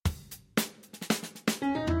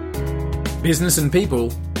Business and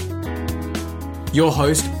People. Your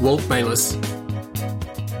host, Walt Bayliss.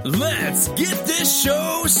 Let's get this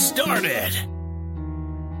show started.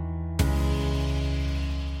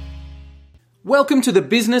 Welcome to the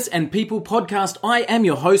Business and People podcast. I am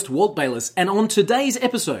your host, Walt Bayliss, and on today's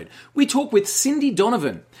episode, we talk with Cindy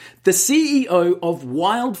Donovan, the CEO of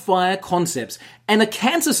Wildfire Concepts and a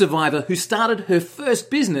cancer survivor who started her first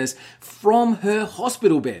business from her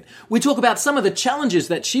hospital bed. We talk about some of the challenges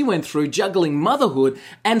that she went through juggling motherhood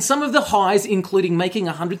and some of the highs, including making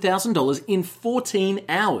 $100,000 in 14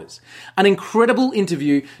 hours. An incredible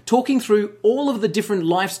interview talking through all of the different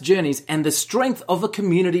life's journeys and the strength of a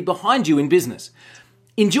community behind you in business.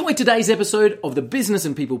 Enjoy today's episode of the Business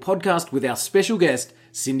and People podcast with our special guest,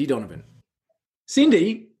 Cindy Donovan.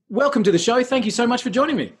 Cindy, welcome to the show. Thank you so much for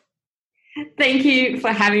joining me. Thank you for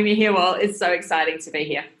having me here, Walt. It's so exciting to be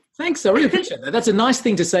here. Thanks. I really appreciate that. That's a nice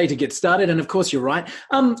thing to say to get started. And of course, you're right.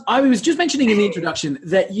 I was just mentioning in the introduction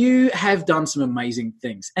that you have done some amazing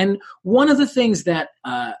things. And one of the things that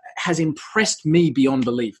has impressed me beyond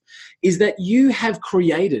belief is that you have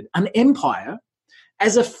created an empire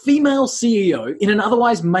as a female CEO in an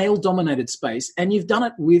otherwise male-dominated space. And you've done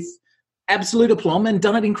it with absolute aplomb and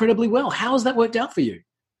done it incredibly well. How has that worked out for you?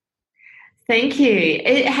 Thank you.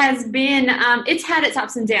 It has been, it's had its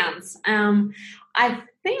ups and downs. I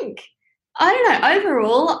think,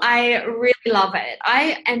 overall, I really love it.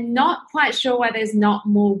 I am not quite sure why there's not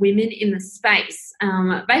more women in the space.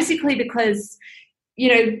 Basically because,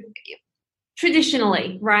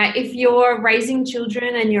 traditionally, right, if you're raising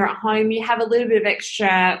children and you're at home, you have a little bit of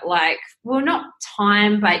extra, not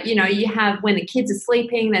time, but, you have when the kids are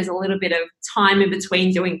sleeping, there's a little bit of time in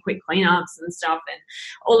between doing quick cleanups and stuff and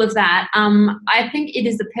all of that. I think it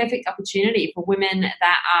is the perfect opportunity for women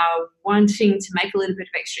that are wanting to make a little bit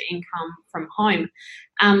of extra income from home.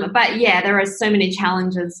 But, yeah, there are so many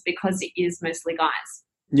challenges because it is mostly guys.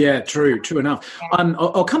 Yeah, true enough.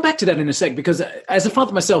 I'll come back to that in a sec because as a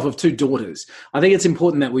father myself of two daughters, I think it's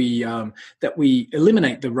important that we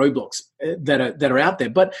eliminate the roadblocks that are out there.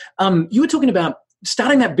 But you were talking about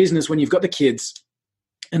starting that business when you've got the kids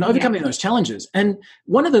and overcoming those challenges. And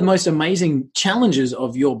one of the most amazing challenges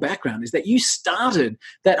of your background is that you started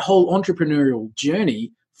that whole entrepreneurial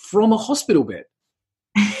journey from a hospital bed.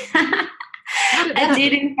 I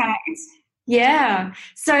did, in fact. Yeah.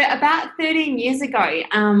 So about 13 years ago,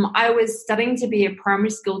 I was studying to be a primary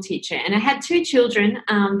school teacher and I had two children.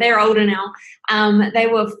 They're older now. They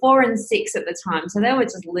were 4 and 6 at the time. So they were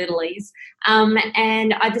just littlies.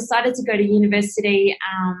 And I decided to go to university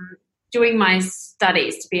doing my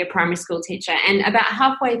studies to be a primary school teacher. And about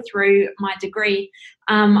halfway through my degree,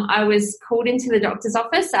 I was called into the doctor's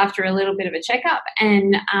office after a little bit of a checkup.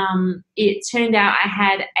 And it turned out I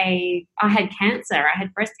had cancer. I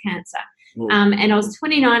had breast cancer. And I was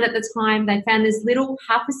 29 at the time. They found this little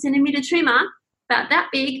 0.5 centimetre tumour, about that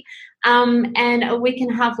big. And a week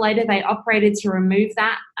and a half later, they operated to remove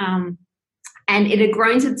that. And it had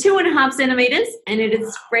grown to 2.5 centimetres and it had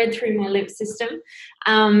spread through my lymph system.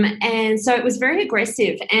 And so it was very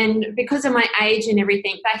aggressive. And because of my age and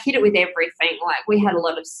everything, they hit it with everything. Like we had a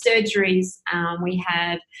lot of surgeries. My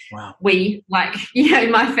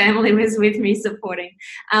family was with me supporting.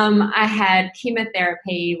 I had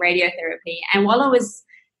chemotherapy, radiotherapy. And while I was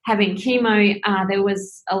having chemo, there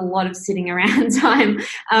was a lot of sitting around time.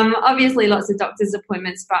 Obviously lots of doctor's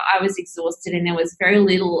appointments, but I was exhausted and there was very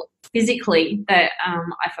little physically that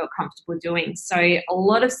I felt comfortable doing. So a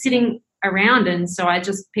lot of sitting around, and so I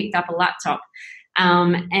just picked up a laptop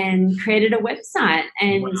and created a website.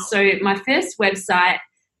 And so my first website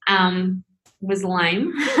was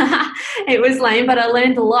lame. It was lame, but I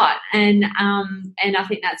learned a lot. And I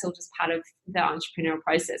think that's all just part of the entrepreneurial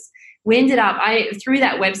process. We ended up, through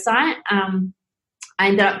that website, I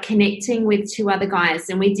ended up connecting with 2 other guys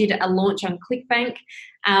and we did a launch on ClickBank.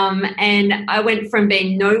 And I went from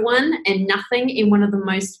being no one and nothing in one of the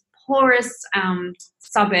most poorest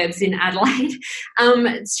suburbs in Adelaide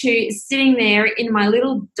to sitting there in my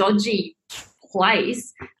little dodgy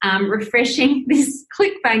place, refreshing this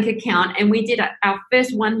ClickBank account, and we did our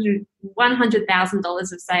first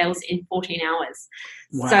 $100,000 of sales in 14 hours.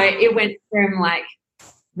 Wow. So it went from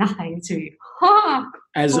nothing to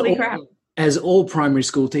holy crap. As all primary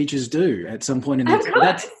school teachers do at some point in their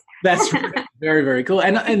time. That's very, very cool.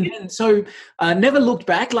 And so never looked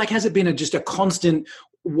back. Has it been just a constant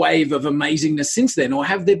wave of amazingness since then, or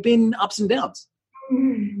have there been ups and downs?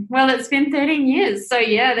 Well, it's been 13 years. So,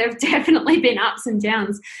 yeah, there have definitely been ups and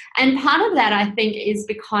downs. And part of that, I think, is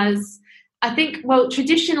because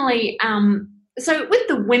traditionally, so with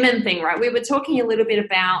the women thing, right, we were talking a little bit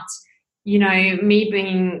about, me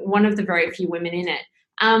being one of the very few women in it.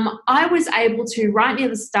 I was able to, right near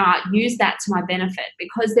the start, use that to my benefit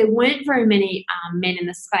because there weren't very many men in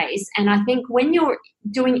the space. And I think when you're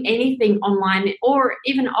doing anything online or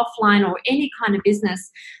even offline or any kind of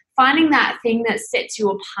business, finding that thing that sets you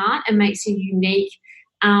apart and makes you unique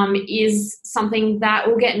is something that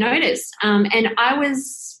will get noticed. And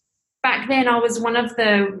back then, I was one of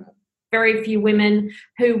the very few women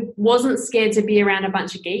who wasn't scared to be around a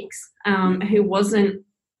bunch of geeks, who wasn't,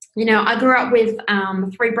 I grew up with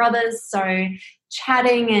 3 brothers, so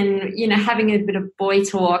chatting and, having a bit of boy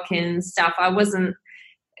talk and stuff, I wasn't,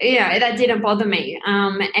 that didn't bother me.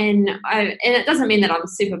 And it doesn't mean that I'm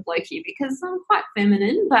super blokey because I'm quite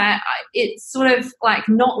feminine, but it's sort of like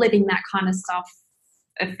not letting that kind of stuff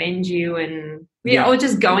offend you and, or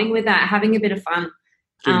just going with that, having a bit of fun.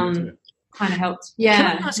 Kind of helped. Yeah. Can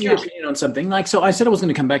I ask your opinion on something? So I said I was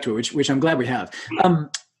going to come back to it, which I'm glad we have.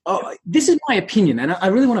 This is my opinion, and I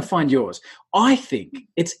really want to find yours. I think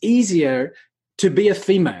it's easier to be a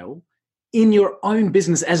female in your own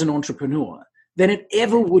business as an entrepreneur than it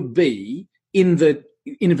ever would be in the,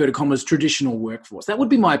 in inverted commas, traditional workforce. That would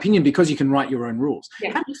be my opinion because you can write your own rules.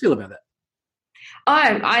 Yeah. How do you feel about that?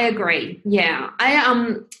 I agree. Yeah.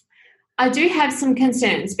 I do have some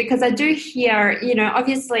concerns because I do hear,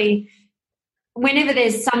 obviously whenever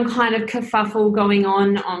there's some kind of kerfuffle going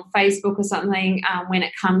on Facebook or something, when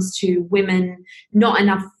it comes to women, not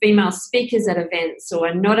enough female speakers at events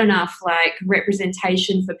or not enough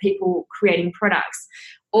representation for people creating products,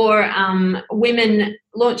 or women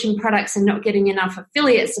launching products and not getting enough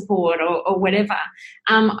affiliate support or whatever.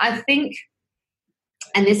 I think,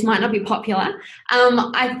 and this might not be popular,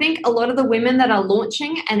 I think a lot of the women that are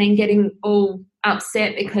launching and then getting all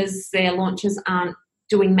upset because their launches aren't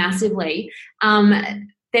doing massively,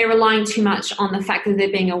 they're relying too much on the fact that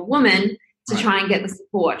they're being a woman to try and get the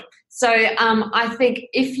support. So I think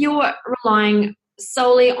if you're relying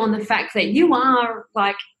solely on the fact that you are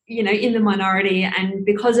in the minority and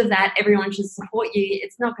because of that everyone should support you,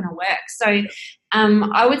 it's not going to work. So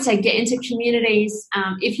I would say get into communities.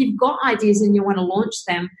 If you've got ideas and you want to launch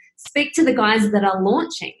them, speak to the guys that are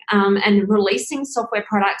launching and releasing software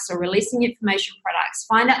products or releasing information products.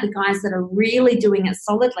 Find out the guys that are really doing it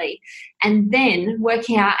solidly and then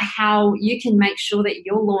working out how you can make sure that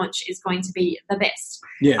your launch is going to be the best.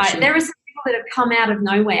 Yeah, sure. There are some people that have come out of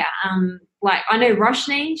nowhere. I know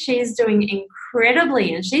Roshni, she's doing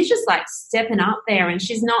incredibly and she's just stepping up there and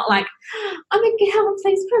she's not I'm a girl,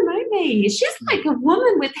 please promote me. She's like a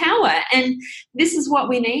woman with power, and this is what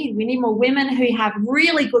we need. We need more women who have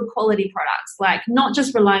really good quality products, not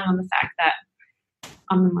just relying on the fact that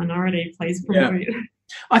I'm the minority, please promote. Yeah.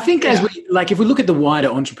 I think as we if we look at the wider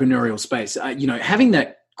entrepreneurial space, having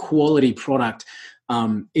that quality product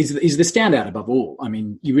is the standout above all. I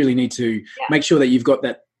mean, you really need to make sure that you've got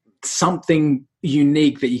that something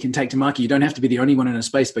unique that you can take to market. You don't have to be the only one in a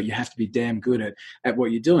space, but you have to be damn good at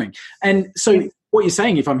what you're doing. And so what you're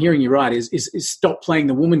saying, if I'm hearing you right, is stop playing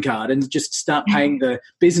the woman card and just start playing the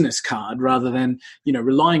business card rather than,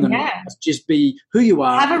 relying on it. Just be who you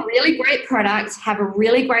are. Have a really great product, have a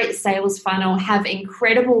really great sales funnel, have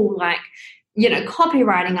incredible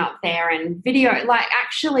copywriting up there and video,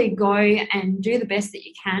 actually go and do the best that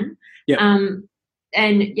you can.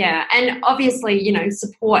 And obviously,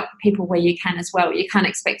 support people where you can as well. You can't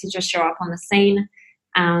expect to just show up on the scene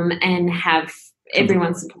and have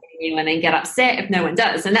everyone supporting you and then get upset if no one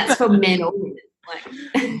does. And that's for men or women.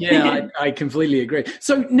 Yeah, I completely agree.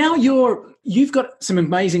 So now you've got some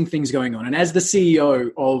amazing things going on. And as the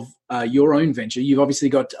CEO of your own venture, you've obviously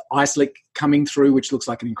got iSlick coming through, which looks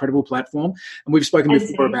like an incredible platform. And we've spoken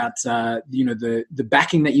before about, the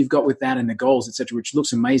backing that you've got with that and the goals, et cetera, which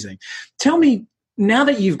looks amazing. Tell me, now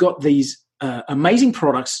that you've got these amazing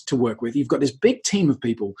products to work with, you've got this big team of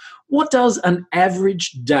people, what does an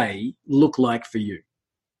average day look like for you?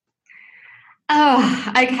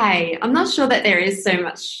 Oh, okay. I'm not sure that there is so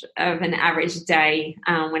much of an average day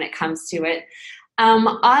when it comes to it.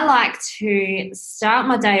 I like to start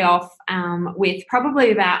my day off with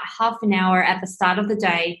probably about half an hour at the start of the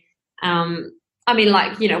day.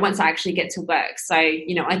 Once I actually get to work. So,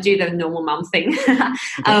 I do the normal mum thing.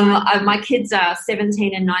 My kids are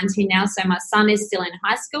 17 and 19 now, so my son is still in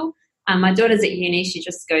high school. My daughter's at uni. She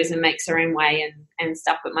just goes and makes her own way and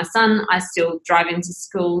stuff. But my son, I still drive him to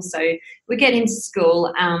school. So we get him to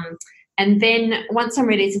school. And then once I'm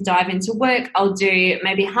ready to dive into work, I'll do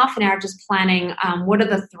maybe half an hour just planning what are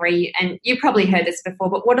the 3, and you probably heard this before,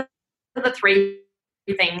 but what are the 3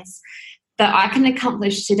 things that I can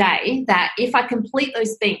accomplish today that if I complete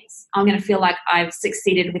those things, I'm going to feel like I've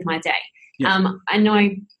succeeded with my day. Yeah. I know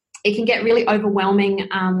it can get really overwhelming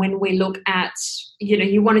when we look at,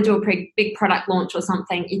 you want to do a big product launch or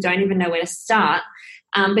something, you don't even know where to start.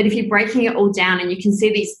 But if you're breaking it all down and you can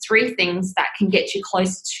see these 3 things that can get you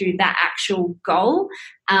close to that actual goal,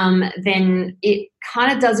 then it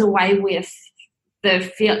kind of does away with the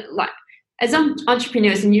feel like, as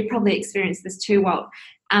entrepreneurs, and you probably experienced this too, Walt,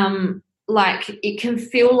 like it can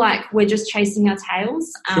feel like we're just chasing our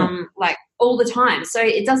tails, like all the time. So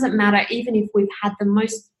it doesn't matter even if we've had the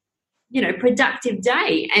most productive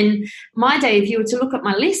day. And my day, if you were to look at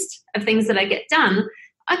my list of things that I get done,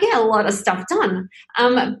 I get a lot of stuff done.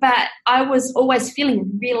 But I was always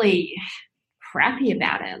feeling really crappy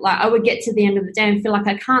about it. Like I would get to the end of the day and feel like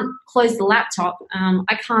I can't close the laptop.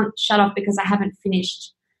 I can't shut off because I haven't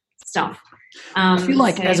finished stuff. I feel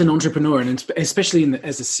like as an entrepreneur, and especially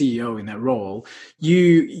as a CEO in that role,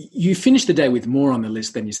 you finish the day with more on the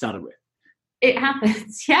list than you started with. It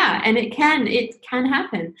happens, yeah, and it can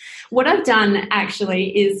happen. What I've done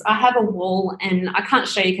actually is I have a wall, and I can't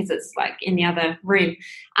show you because it's like in the other room,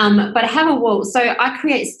 but I have a wall. So I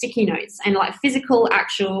create sticky notes and like physical,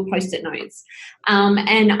 actual Post-it notes,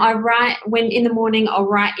 and I write when in the morning. I'll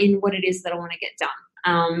write in what it is that I want to get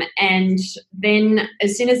done, and then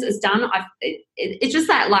as soon as it's done, it's just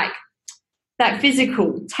that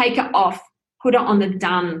physical. Take it off, put it on the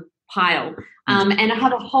done pile. And I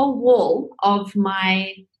have a whole wall of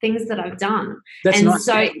my things that I've done. That's and nice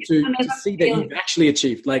so to see that you've actually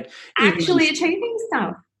achieved. Achieving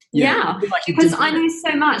stuff. Yeah. Because I know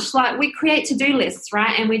so much. Like we create to-do lists,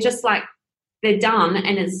 right? And we just like, they're done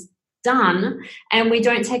and it's done. And we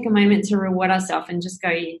don't take a moment to reward ourselves and just go,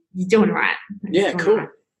 you're doing right. Yeah, cool. Right.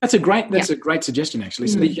 That's a great suggestion, actually,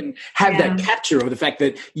 so that you can have that capture of the fact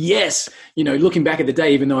that, yes, looking back at the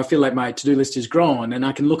day, even though I feel like my to-do list is grown, and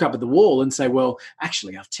I can look up at the wall and say, well,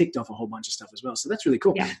 actually, I've ticked off a whole bunch of stuff as well. So that's really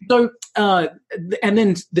cool. Yeah. So, and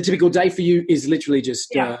then the typical day for you is literally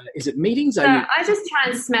just, is it meetings? I just try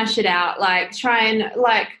and smash it out,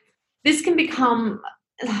 this can become,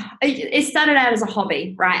 it started out as a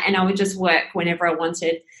hobby, right? And I would just work whenever I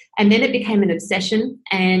wanted. And then it became an obsession,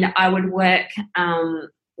 and I would work,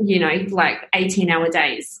 18-hour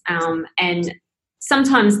days. And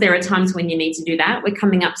sometimes there are times when you need to do that. We're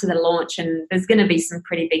coming up to the launch and there's going to be some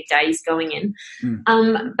pretty big days going in.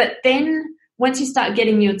 But then once you start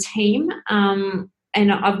getting your team, and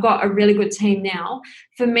I've got a really good team now,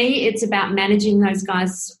 for me it's about managing those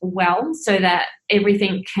guys well so that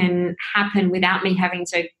everything can happen without me having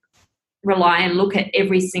to rely and look at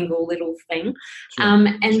every single little thing.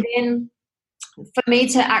 And then for me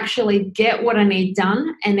to actually get what I need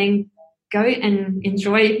done and then go and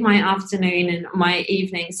enjoy my afternoon and my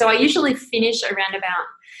evening. So I usually finish around about,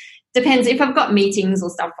 depends if I've got meetings or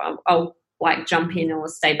stuff, I'll like jump in or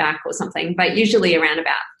stay back or something, but usually around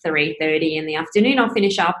about 3:30 in the afternoon I'll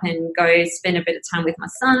finish up and go spend a bit of time with my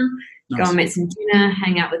son, go and make some dinner,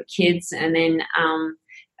 hang out with the kids, and then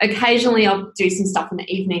occasionally I'll do some stuff in the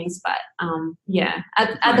evenings, but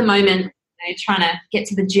at the moment, trying to get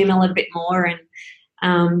to the gym a little bit more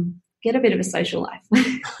and get a bit of a social life.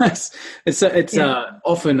 It's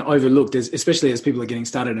often overlooked, especially as people are getting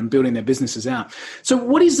started and building their businesses out. So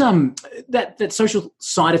what is that social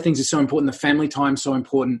side of things is so important, the family time so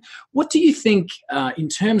important. What do you think in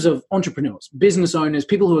terms of entrepreneurs, business owners,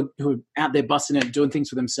 people who are out there busting it, doing things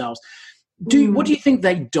for themselves, what do you think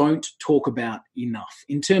they don't talk about enough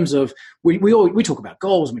in terms of, we talk about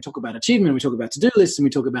goals and we talk about achievement, and we talk about to-do lists and we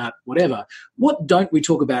talk about whatever. What don't we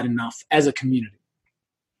talk about enough as a community?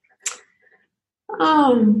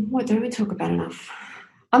 What don't we talk about enough?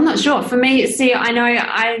 I'm not sure. For me, see, I know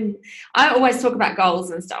I always talk about goals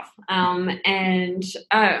and stuff. And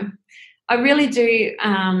I really do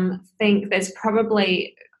think there's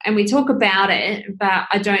probably, and we talk about it, but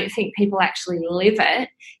I don't think people actually live it,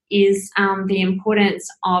 is the importance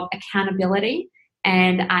of accountability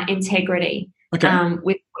and integrity with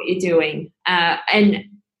what you're doing. And,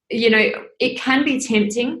 it can be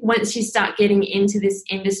tempting once you start getting into this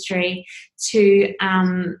industry to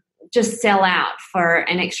just sell out for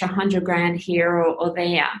an extra $100,000 here or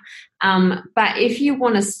there. But if you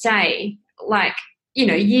want to stay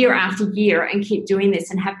year after year and keep doing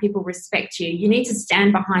this and have people respect you, you need to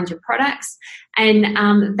stand behind your products.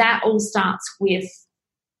 And that all starts with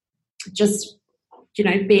just,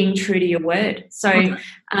 being true to your word. So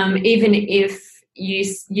even if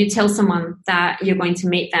you tell someone that you're going to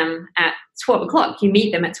meet them at 12 o'clock, you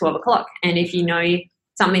meet them at 12 o'clock. And if you know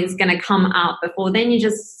something's going to come up before then, you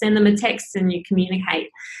just send them a text and you communicate.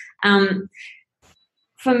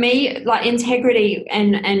 for me, like integrity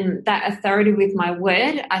and that authority with my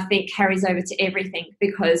word, I think carries over to everything,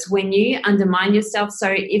 because when you undermine yourself,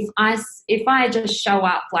 so if I just show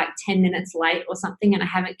up like 10 minutes late or something and I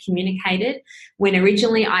haven't communicated when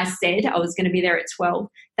originally I said I was going to be there at 12,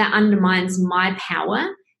 that undermines my power.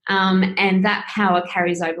 And that power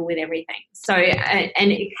carries over with everything. So,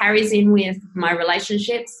 and it carries in with my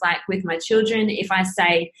relationships, like with my children. If I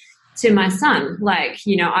say to my son, like,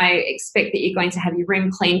 I expect that you're going to have your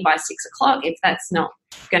room cleaned by 6 o'clock. If that's not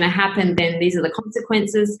going to happen, then these are the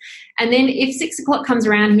consequences. And then if 6 o'clock comes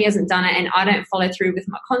around, he hasn't done it, and I don't follow through with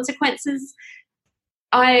my consequences,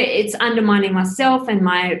 it's undermining myself and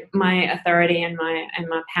my authority and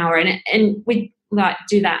my power. And we like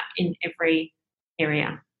do that in every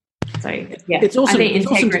area. So yeah, it's awesome. I think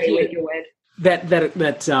integrity with your word.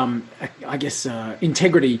 That I guess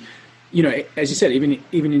integrity. As you said,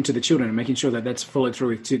 even into the children, and making sure that that's followed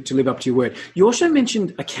through to live up to your word. You also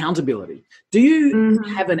mentioned accountability. Do you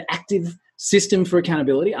have an active system for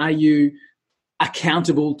accountability? Are you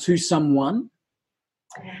accountable to someone?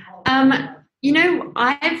 I've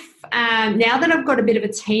now that I've got a bit of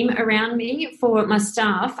a team around me for my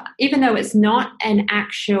staff, even though it's not an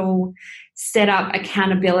actual set up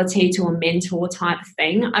accountability to a mentor type of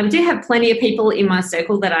thing, I do have plenty of people in my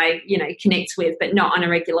circle that I, connect with, but not on a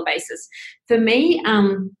regular basis. For me,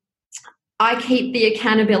 I keep the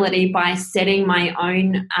accountability by setting my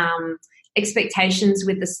own expectations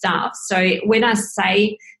with the staff. So when I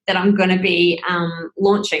say that I'm going to be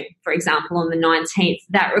launching, for example, on the 19th,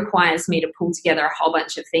 that requires me to pull together a whole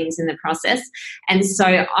bunch of things in the process. And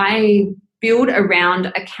so I build around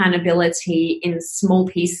accountability in small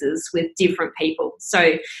pieces with different people.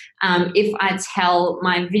 So if I tell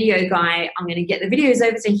my video guy I'm going to get the videos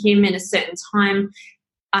over to him in a certain time,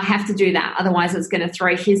 I have to do that. Otherwise, it's going to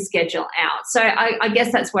throw his schedule out. So I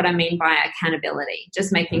guess that's what I mean by accountability,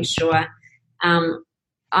 just making sure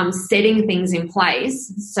I'm setting things in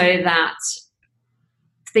place so that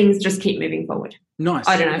things just keep moving forward. Nice.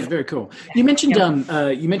 I don't know. Yeah, very cool. You mentioned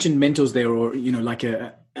you mentioned mentors there, or like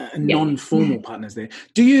a non-formal partners there.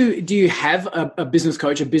 Do you have a business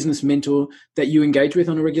coach, a business mentor that you engage with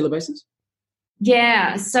on a regular basis?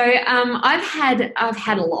 Yeah, so I've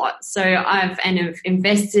had a lot. So I've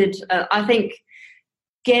invested. I think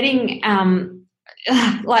getting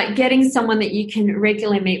getting someone that you can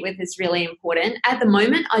regularly meet with is really important. At the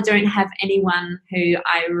moment, I don't have anyone who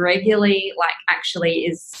I regularly actually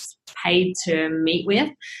is paid to meet with.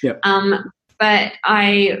 Yep. But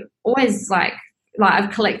I always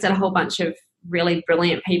I've collected a whole bunch of really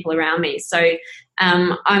brilliant people around me. So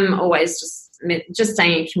I'm always just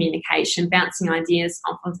staying in communication, bouncing ideas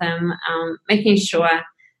off of them, making sure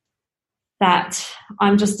that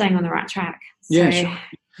I'm just staying on the right track. Yeah, sure.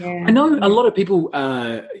 Yeah. I know a lot of people,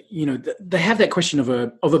 they have that question of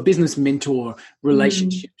a business mentor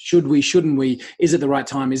relationship. Should we, shouldn't we? Is it the right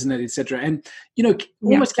time? Isn't it, etc. And,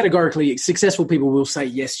 almost categorically, successful people will say,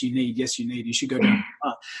 yes, you need, you should go down.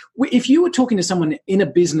 If you were talking to someone in a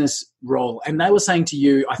business role and they were saying to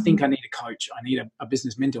you, I think I need a coach, I need a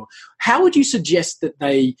business mentor, how would you suggest that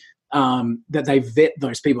they vet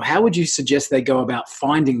those people? How would you suggest they go about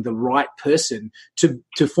finding the right person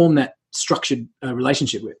to form that structured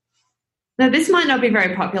relationship with? Now, this might not be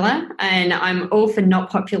very popular, and I'm all for not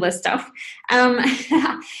popular stuff.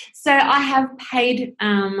 So I have paid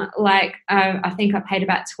I think I paid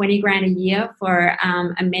about $20,000 a year for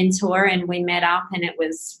a mentor, and we met up, and it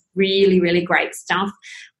was really, really great stuff.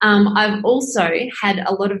 I've also had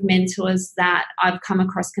a lot of mentors that I've come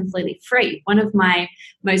across completely free. One of my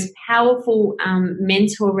most powerful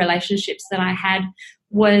mentor relationships that I had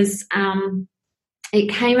was it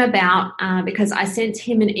came about because I sent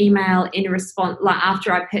him an email in response,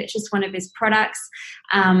 after I purchased one of his products.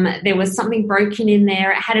 There was something broken in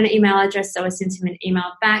there. It had an email address, so I sent him an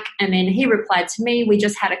email back, and then he replied to me. We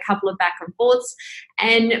just had a couple of back and forths,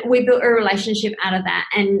 and we built a relationship out of that.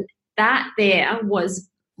 And that there was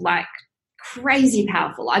crazy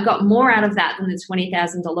powerful. I got more out of that than the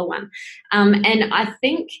 $20,000 one. And I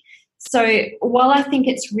think, so while I think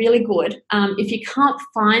it's really good, if you can't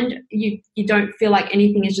find, you don't feel like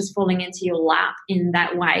anything is just falling into your lap in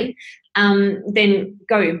that way, then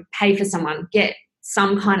go pay for someone, get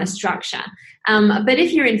some kind of structure. But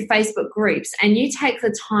if you're in Facebook groups and you take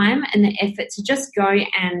the time and the effort to just go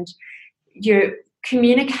and you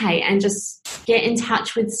communicate and just get in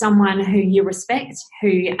touch with someone who you respect,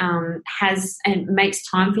 who has and makes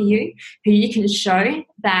time for you, who you can show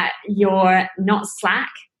that you're not slack,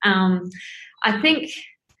 I think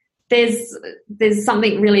there's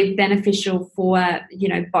something really beneficial for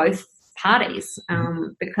both parties,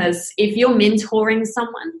 because if you're mentoring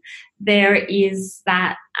someone, there is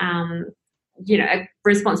that, a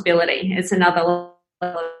responsibility. It's another level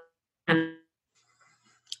of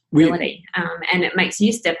responsibility, and it makes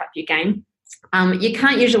you step up your game. You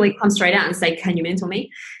can't usually come straight out and say, can you mentor me?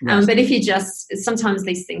 Right. But if you sometimes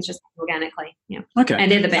these things just organically, Okay.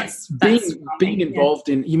 And they're the best. Being involved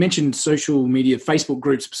in, you mentioned social media, Facebook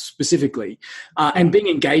groups specifically, and being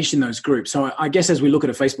engaged in those groups. So I guess as we look at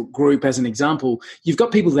a Facebook group as an example, you've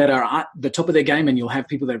got people that are at the top of their game and you'll have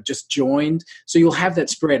people that have just joined. So you'll have that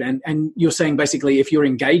spread. And you're saying basically if you're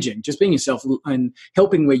engaging, just being yourself and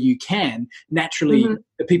helping where you can, naturally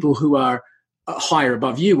the people who are higher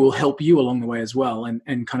above you will help you along the way as well,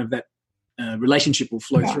 and kind of that relationship will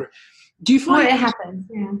flow through. Do you find it happens?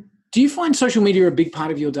 Yeah. Do you find social media a big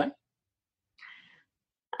part of your day?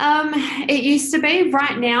 It used to be.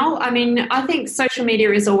 Right now, I mean, I think social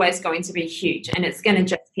media is always going to be huge, and it's going to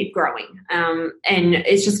just keep growing, and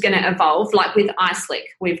it's just going to evolve. Like with iSlick,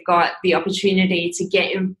 we've got the opportunity to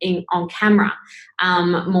get in on camera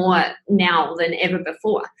more now than ever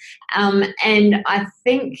before, and I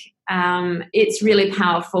think it's really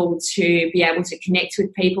powerful to be able to connect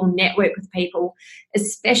with people, network with people,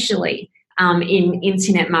 especially in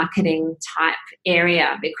internet marketing type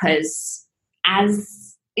area, because as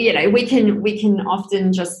we can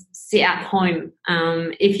often just sit at home.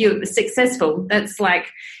 If you're successful, that's like,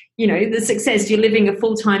 the success. You're living a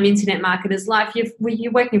full-time internet marketer's life.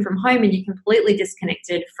 You're working from home and you're completely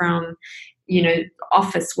disconnected from,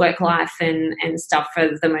 office work life and stuff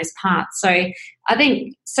for the most part. So I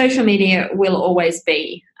think social media will always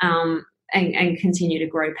be and continue to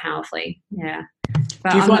grow powerfully. Yeah,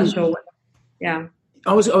 but I'm not sure. Yeah.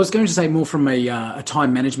 I was going to say more from a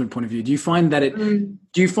time management point of view. Do you find that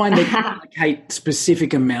do you find that you allocate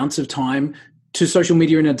specific amounts of time to social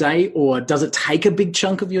media in a day, or does it take a big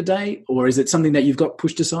chunk of your day, or is it something that you've got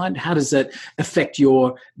pushed aside? How does that affect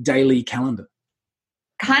your daily calendar?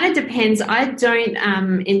 Kind of depends. I don't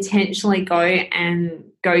intentionally go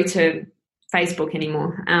to Facebook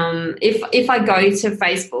anymore. If I go to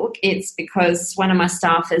Facebook, it's because one of my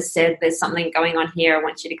staff has said there's something going on here. I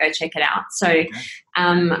want you to go check it out. So,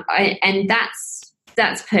 and that's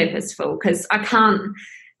purposeful, because I can't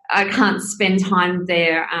spend time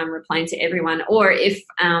there replying to everyone. Or if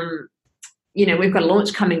we've got a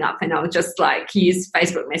launch coming up, and I'll just use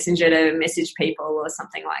Facebook Messenger to message people or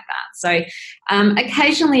something like that. So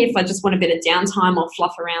occasionally, if I just want a bit of downtime, I'll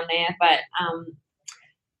fluff around there, but.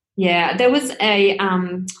 Yeah, there was a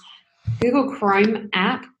Google Chrome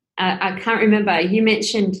app. I can't remember. You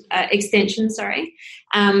mentioned extension,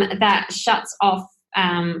 that shuts off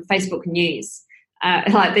Facebook news,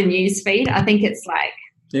 like the news feed. I think it's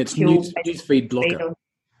it's news feed blocker.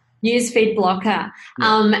 News feed blocker.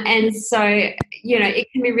 Yeah. And so, it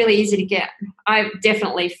can be really easy to get. I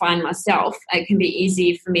definitely find myself, it can be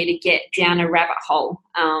easy for me to get down a rabbit hole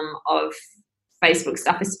of Facebook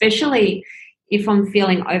stuff, especially if I'm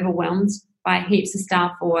feeling overwhelmed by heaps of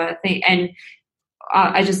stuff and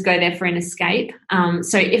I just go there for an escape.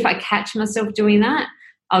 So if I catch myself doing that,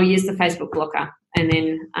 I'll use the Facebook blocker and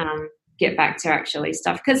then get back to actually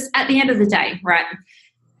stuff. Because at the end of the day, right,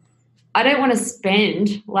 I don't want to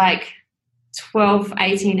spend 12,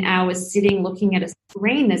 18 hours sitting looking at a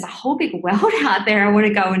screen. There's a whole big world out there I want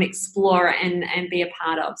to go and explore and be a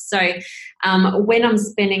part of. So when I'm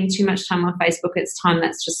spending too much time on Facebook, it's time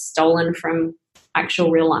that's just stolen from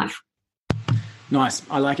actual real life. Nice.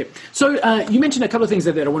 I like it. So you mentioned a couple of things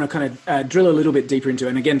that I want to kind of drill a little bit deeper into.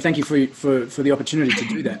 And again, thank you for the opportunity to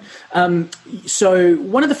do that. So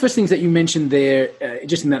one of the first things that you mentioned there,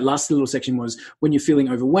 just in that last little section, was when you're feeling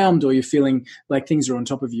overwhelmed or you're feeling like things are on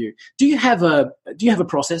top of you. Do you have a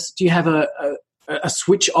process? Do you have a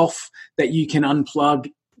switch off that you can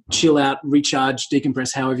unplug, chill out, recharge,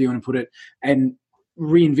 decompress, however you want to put it, and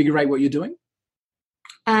reinvigorate what you're doing?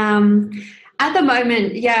 At the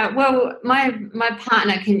moment, yeah. Well, my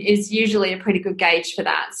partner is usually a pretty good gauge for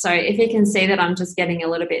that. So if he can see that I'm just getting a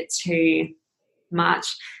little bit too much,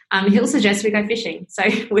 he'll suggest we go fishing. So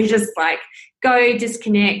we just go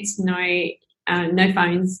disconnect, no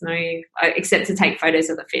phones, except to take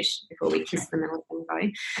photos of the fish before we kiss them and let them go.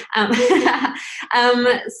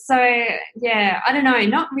 So yeah, I don't know,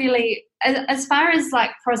 not really. As far as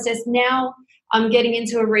process now, I'm getting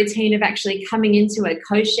into a routine of actually coming into a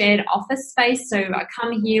co-shared office space. So I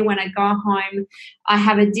come here, when I go home, I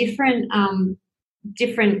have a different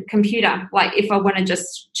computer. If I want to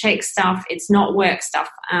just check stuff, it's not work stuff.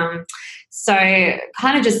 So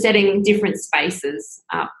kind of just setting different spaces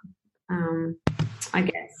up, I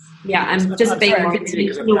guess. Yeah, I'm just being more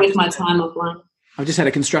intentional with my time offline. I've just had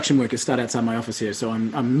a construction worker start outside my office here, so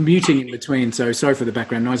I'm muting in between. So sorry for the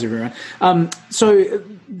background noise, everyone. So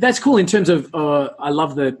that's cool in terms of I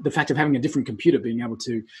love the fact of having a different computer, being able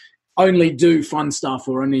to only do fun stuff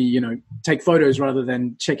or only take photos rather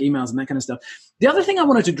than check emails and that kind of stuff. The other thing I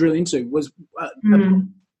wanted to drill into was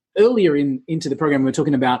earlier into the program we were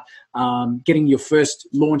talking about getting your first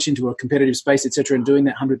launch into a competitive space, etc., and doing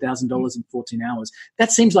that $100,000 in 14 hours.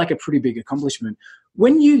 That seems like a pretty big accomplishment.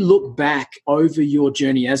 When you look back over your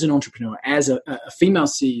journey as an entrepreneur, as a female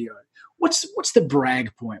CEO, what's the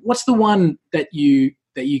brag point? What's the one that you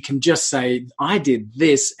can just say, I did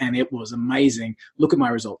this and it was amazing. Look at my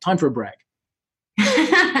result. Time for a brag.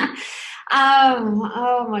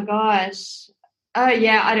 Oh my gosh. Oh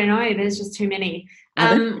yeah, I don't know. There's just too many.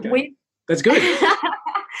 That's good.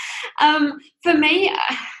 For me,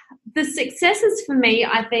 the successes for me,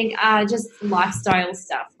 I think, are just lifestyle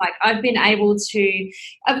stuff. Like I've been able to,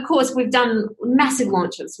 of course, we've done massive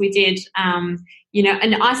launches. We did, an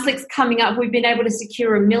iSlick's coming up. We've been able to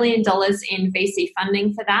secure $1 million in VC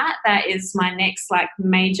funding for that. That is my next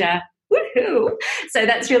major woohoo. So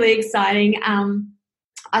that's really exciting.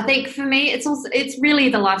 I think for me, it's really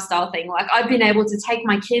the lifestyle thing. Like I've been able to take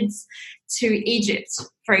my kids to Egypt,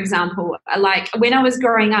 for example. Like when I was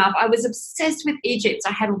growing up, I was obsessed with Egypt.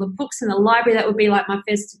 I had all the books in the library. That would be like my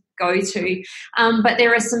first go-to. But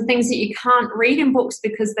there are some things that you can't read in books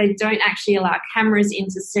because they don't actually allow cameras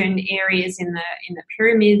into certain areas in the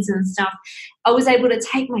pyramids and stuff. I was able to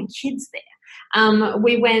take my kids there.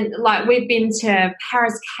 We've been to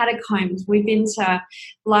Paris catacombs. We've been to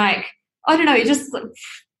I don't know,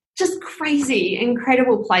 just crazy,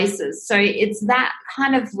 incredible places. So it's that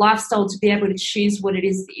kind of lifestyle to be able to choose what it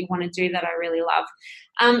is that you want to do that I really love.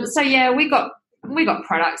 So yeah, we got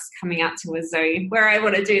products coming out to a zoo. We're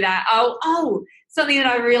able to do that. Oh, something that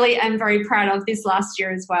I really am very proud of this last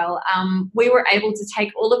year as well. We were able to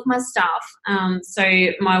take all of my staff, so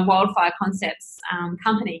my Wildfire Concepts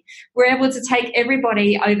company, we're able to take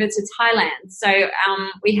everybody over to Thailand. So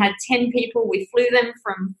we had 10 people. We flew them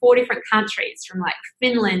from 4 different countries, from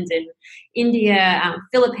Finland and India,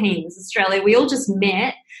 Philippines, Australia. We all just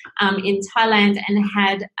met in Thailand and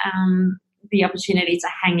had the opportunity to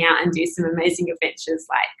hang out and do some amazing adventures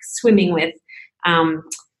like swimming with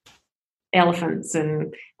elephants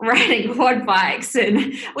and riding quad bikes,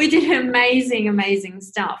 and we did amazing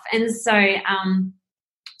stuff. And so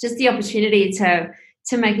just the opportunity to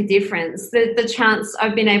make a difference, the chance.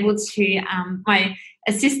 I've been able to my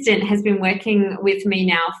assistant has been working with me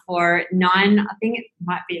now for 9, I think it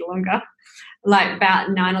might be longer,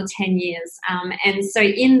 about 9 or 10 years, and so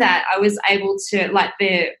in that I was able to,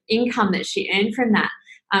 the income that she earned from that,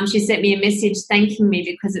 she sent me a message thanking me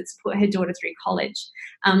because it's put her daughter through college.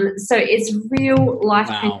 So it's real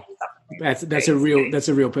life-changing stuff. That's a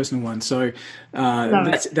real personal one. So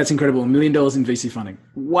that's incredible. $1 million in VC funding.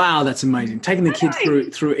 Wow, that's amazing. Taking the kids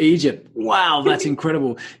through Egypt. Wow, that's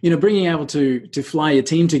incredible. Being able to fly your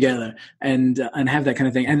team together and have that kind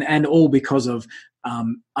of thing, and all because of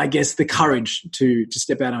I guess the courage to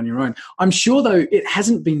step out on your own. I'm sure though it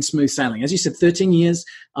hasn't been smooth sailing. As you said, 13 years,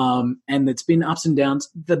 and it's been ups and downs.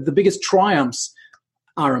 The biggest triumphs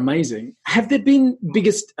are amazing. Have there been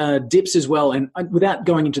biggest dips as well? And without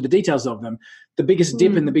going into the details of them, the biggest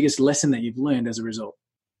dip and the biggest lesson that you've learned as a result?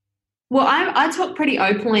 Well, I talk pretty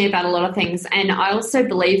openly about a lot of things, and I also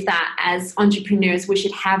believe that as entrepreneurs we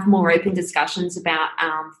should have more open discussions about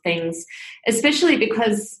things, especially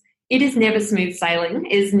because it is never smooth sailing.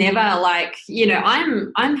 It's never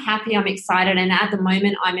I'm happy, I'm excited, and at the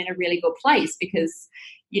moment I'm in a really good place because,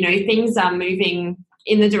 things are moving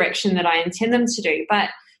in the direction that I intend them to do. But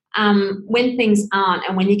when things aren't,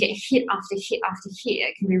 and when you get hit after hit after hit,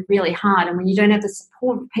 it can be really hard. And when you don't have the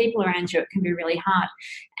support of people around you, it can be really hard.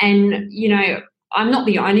 And, I'm not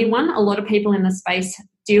the only one. A lot of people in the space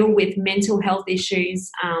deal with mental health issues,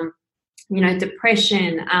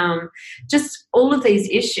 depression, just all of these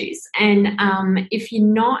issues. And if you're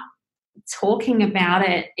not talking about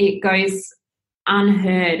it, it goes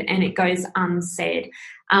unheard and it goes unsaid.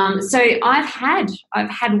 So I've had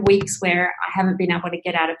weeks where I haven't been able to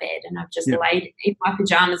get out of bed, and I've just laid in my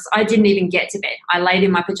pajamas. I didn't even get to bed. I laid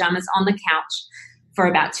in my pajamas on the couch for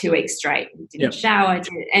about 2 weeks straight. Didn't shower,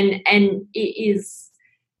 and it's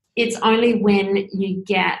only when you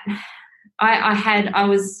get. I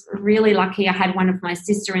was really lucky. I had one of my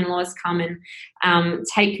sister-in-laws come and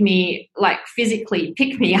take me, physically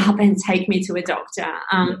pick me up and take me to a doctor.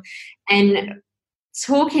 And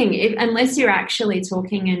talking, unless you're actually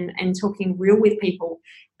talking and talking real with people,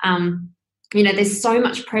 there's so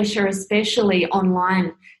much pressure, especially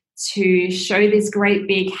online, to show this great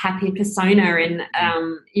big happy persona and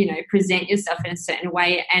present yourself in a certain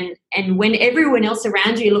way, and when everyone else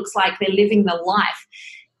around you looks like they're living the life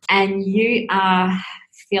and you are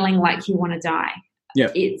feeling like you want to die,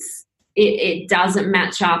 it doesn't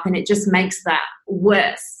match up, and it just makes that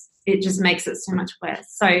worse. It just makes it so much worse.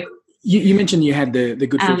 So you mentioned you had the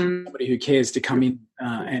good fortune of somebody who cares to come in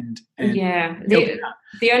and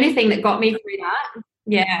the only thing that got me through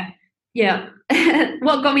that,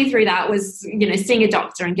 what got me through that was, seeing a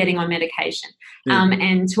doctor and getting on medication,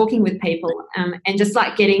 and talking with people, and just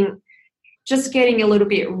like getting a little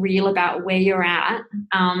bit real about where you're at.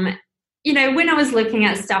 When I was looking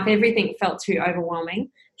at stuff, everything felt too overwhelming.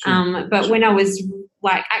 Sure. But when I was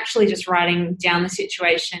like actually just writing down the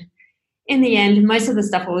situation, in the end, most of the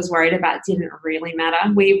stuff I was worried about didn't really matter.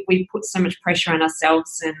 We put so much pressure on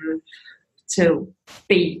ourselves and to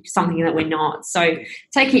be something that we're not. So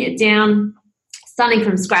taking it down, starting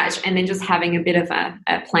from scratch, and then just having a bit of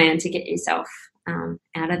a plan to get yourself out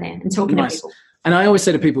of there and talking to people. And I always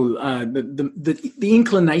say to people, the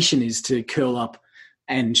inclination is to curl up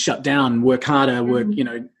and shut down, work harder, work,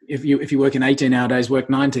 if you work in 18-hour days, work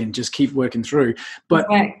 19, just keep working through. But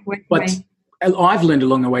I've learned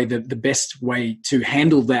along the way that the best way to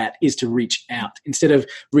handle that is to reach out. Instead of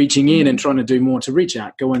reaching in and trying to do more, to reach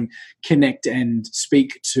out, go and connect and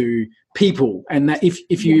speak to people. And that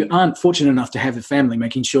if you aren't fortunate enough to have a family,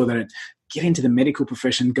 making sure that get into the medical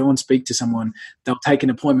profession, go and speak to someone. They'll take an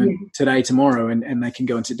appointment today, tomorrow, and they can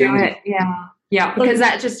go and sit down. Yeah, because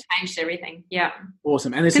that just changed everything. Yeah.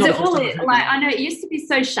 Awesome. And it's not I know it used to be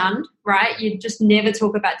so shunned, right? You'd just never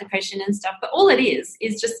talk about depression and stuff, but all it is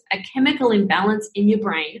just a chemical imbalance in your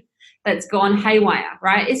brain that's gone haywire,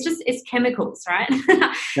 right? It's chemicals, right?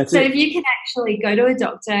 If you can actually go to a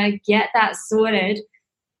doctor, get that sorted,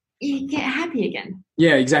 you get happy again.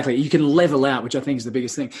 Yeah, exactly. You can level out, which I think is the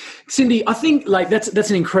biggest thing. Cindy, I think like that's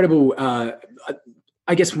an incredible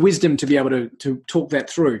wisdom to be able to talk that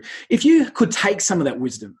through. If you could take some of that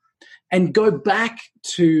wisdom and go back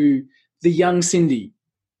to the young Cindy,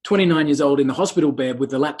 29 years old in the hospital bed with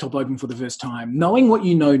the laptop open for the first time, knowing what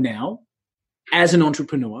you know now as an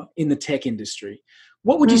entrepreneur in the tech industry,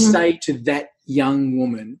 what would you say to that young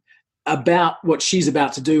woman about what she's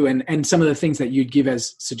about to do and some of the things that you'd give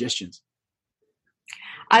as suggestions?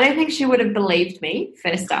 I don't think she would have believed me,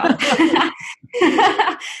 first up.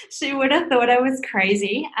 She would have thought I was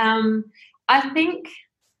crazy. I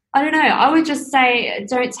don't know, I would just say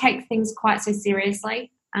don't take things quite so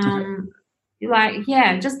seriously. Just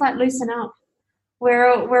loosen up.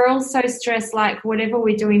 We're all so stressed, like whatever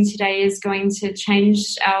we're doing today is going to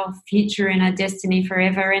change our future and our destiny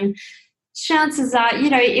forever. And chances are,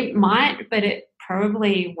 it might, but it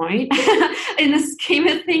probably won't. In the scheme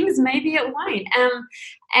of things, maybe it won't.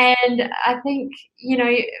 And I think,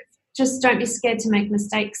 just don't be scared to make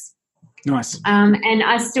mistakes. Nice. And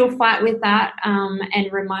I still fight with that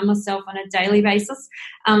and remind myself on a daily basis.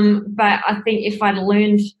 But I think if I'd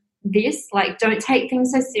learned this, like, don't take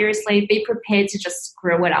things so seriously, be prepared to just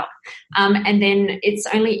screw it up. And then it's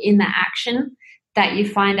only in the action that you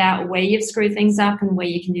find out where you've screwed things up and where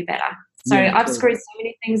you can do better. So I've screwed so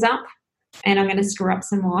many things up, and I'm going to screw up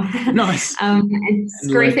some more. Nice. And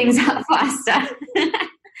screw things up faster.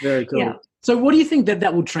 Very cool. Yeah. So what do you think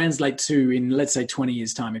that will translate to in, let's say, 20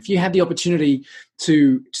 years' time? If you had the opportunity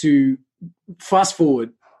to fast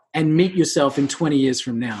forward and meet yourself in 20 years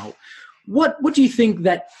from now, what do you think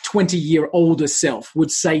that 20-year older self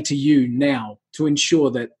would say to you now to ensure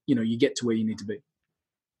that, you get to where you need to be?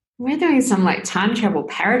 We're doing some like time travel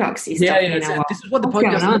paradoxy stuff. This is what the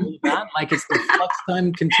podcast is all about. Like, it's the flux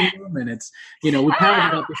time continuum, and it's we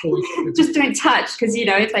parrot it up before we just don't touch, because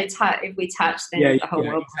if we touch, then the whole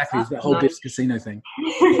world. Exactly, it's that whole Biff's Casino thing.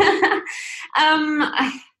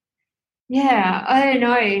 I don't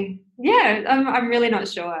know. Yeah, I'm really not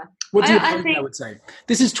sure. What do you think I would say?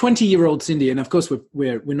 This is 20-year-old Cindy, and of course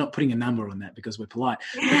we're not putting a number on that because we're polite.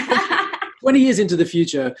 20 years into the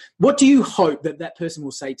future, what do you hope that person will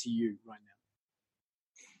say to you right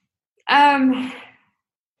now?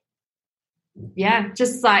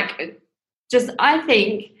 I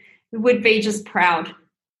think would be just proud,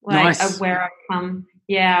 of where I've come.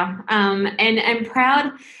 Yeah. And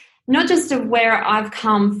proud, not just of where I've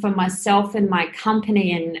come for myself and my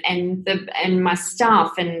company and my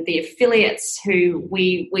staff and the affiliates who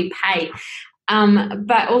we pay.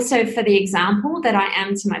 But also for the example that I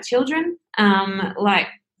am to my children,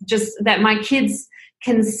 just that my kids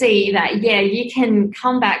can see that, you can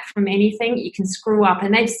come back from anything, you can screw up,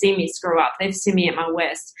 and they've seen me screw up, they've seen me at my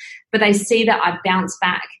worst, but they see that I bounce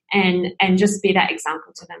back and just be that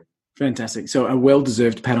example to them. Fantastic. So a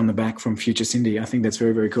well-deserved pat on the back from future Cindy. I think that's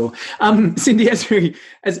very, very cool. Cindy, as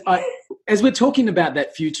we're talking about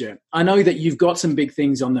that future, I know that you've got some big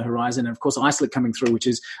things on the horizon, and of course, iSlick coming through, which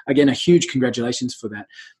is, again, a huge congratulations for that.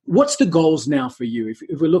 What's the goals now for you?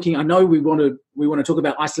 If we're looking, I know we want to talk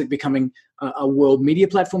about iSlick becoming a world media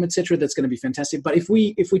platform, etc. That's going to be fantastic. But if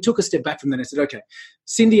we took a step back from that and said, okay,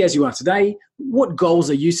 Cindy, as you are today, what goals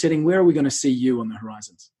are you setting? Where are we going to see you on the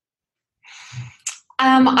horizons?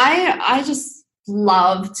 I just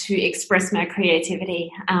love to express my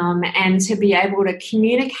creativity and to be able to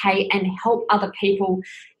communicate and help other people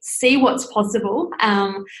see what's possible.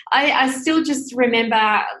 I still just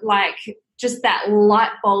remember just that light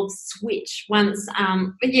bulb switch once.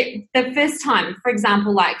 The first time, for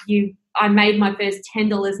example, I made my first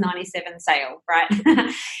 $10.97 sale, right?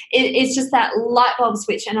 It's just that light bulb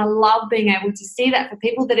switch, and I love being able to see that for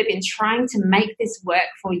people that have been trying to make this work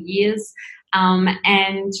for years.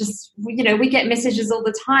 And just, we get messages all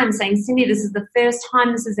the time saying, Cindy, this is the first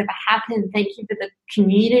time this has ever happened. Thank you for the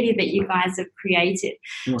community that you guys have created.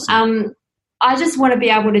 Awesome. I just want to be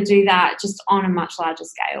able to do that just on a much larger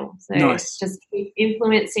scale. So nice. Just keep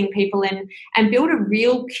influencing people and build a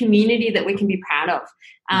real community that we can be proud of.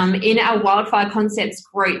 In our Wildfire Concepts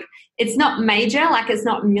group, it's not major, it's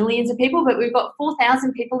not millions of people, but we've got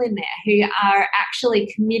 4,000 people in there who are actually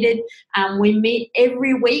committed. We meet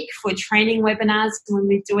every week for training webinars.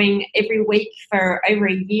 We're doing every week for over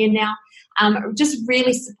a year now, just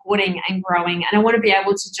really supporting and growing. And I want to be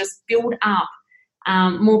able to just build up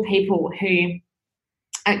more people who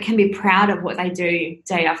can be proud of what they do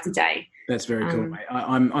day after day. That's very cool, mate.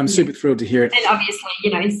 I'm super thrilled to hear it. And obviously,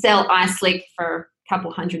 sell iSlick for a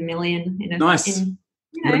couple $100 million. Nice.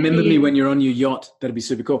 Remember me when you're on your yacht. That'd be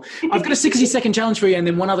super cool. I've got a 60-second challenge for you, and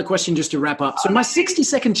then one other question just to wrap up. So my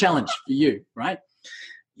 60-second challenge for you, right?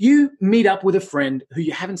 You meet up with a friend who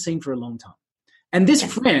you haven't seen for a long time. And this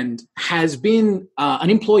friend has been an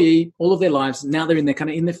employee all of their lives. Now they're in their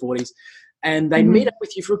 40s, and they meet up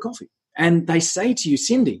with you for a coffee. And they say to you,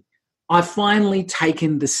 Cindy, I've finally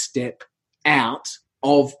taken the step out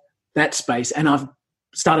of that space, and I've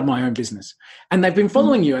started my own business. And they've been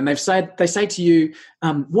following you, and they say to you,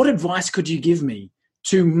 what advice could you give me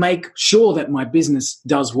to make sure that my business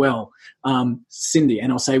does well, Cindy?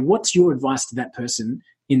 And I'll say, what's your advice to that person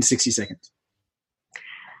in 60 seconds?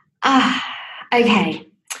 Okay.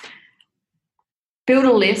 Build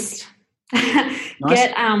a list.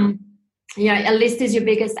 Nice. A list is your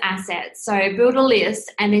biggest asset. So build a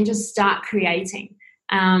list and then just start creating.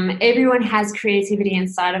 Everyone has creativity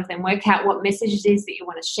inside of them. Work out what message it is that you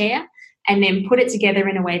want to share, and then put it together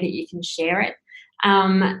in a way that you can share it.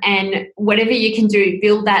 And whatever you can do,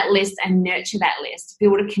 build that list and nurture that list.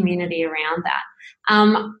 Build a community around that.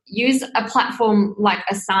 Use a platform like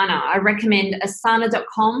Asana. I recommend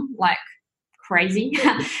asana.com like crazy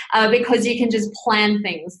because you can just plan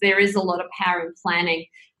things. There is a lot of power in planning.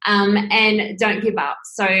 And don't give up.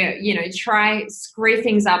 So, try screw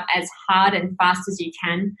things up as hard and fast as you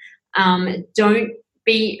can. Don't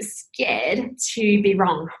be scared to be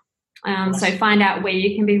wrong. So find out where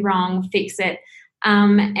you can be wrong, fix it,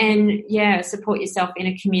 and support yourself in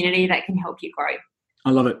a community that can help you grow. I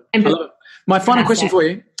love it. My final question for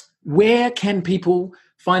you, where can people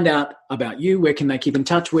find out about you? Where can they keep in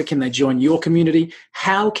touch? Where can they join your community?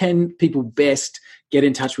 How can people best get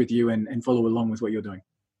in touch with you and follow along with what you're doing?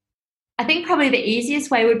 I think probably the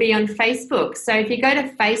easiest way would be on Facebook. So if you go to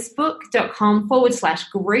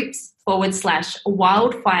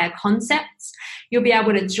facebook.com/groups/wildfire concepts, you'll be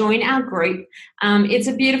able to join our group. It's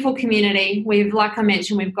a beautiful community. Like I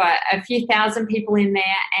mentioned, we've got a few thousand people in there,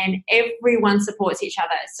 and everyone supports each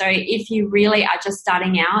other. So if you really are just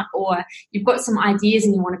starting out, or you've got some ideas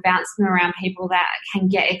and you want to bounce them around people that can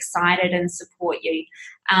get excited and support you.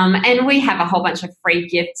 And we have a whole bunch of free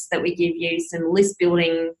gifts that we give you, some list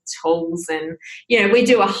building tools, and we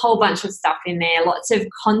do a whole bunch of stuff in there, lots of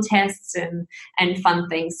contests and fun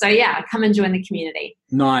things. So come and join the community.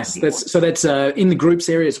 Nice. That's in the groups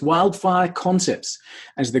area. It's Wildfire Concepts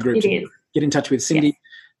as the group. It is. Get in touch with Cindy, yes,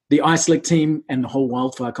 the iSlick team, and the whole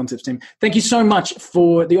Wildfire Concepts team. Thank you so much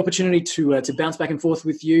for the opportunity to bounce back and forth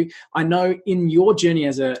with you. I know in your journey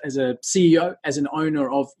as a CEO, as an owner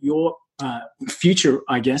of your future,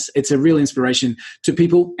 I guess, it's a real inspiration to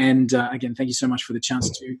people. And again, thank you so much for the chance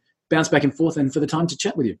to bounce back and forth and for the time to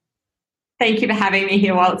chat with you. Thank you for having me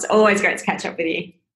here, Walt. It's always great to catch up with you.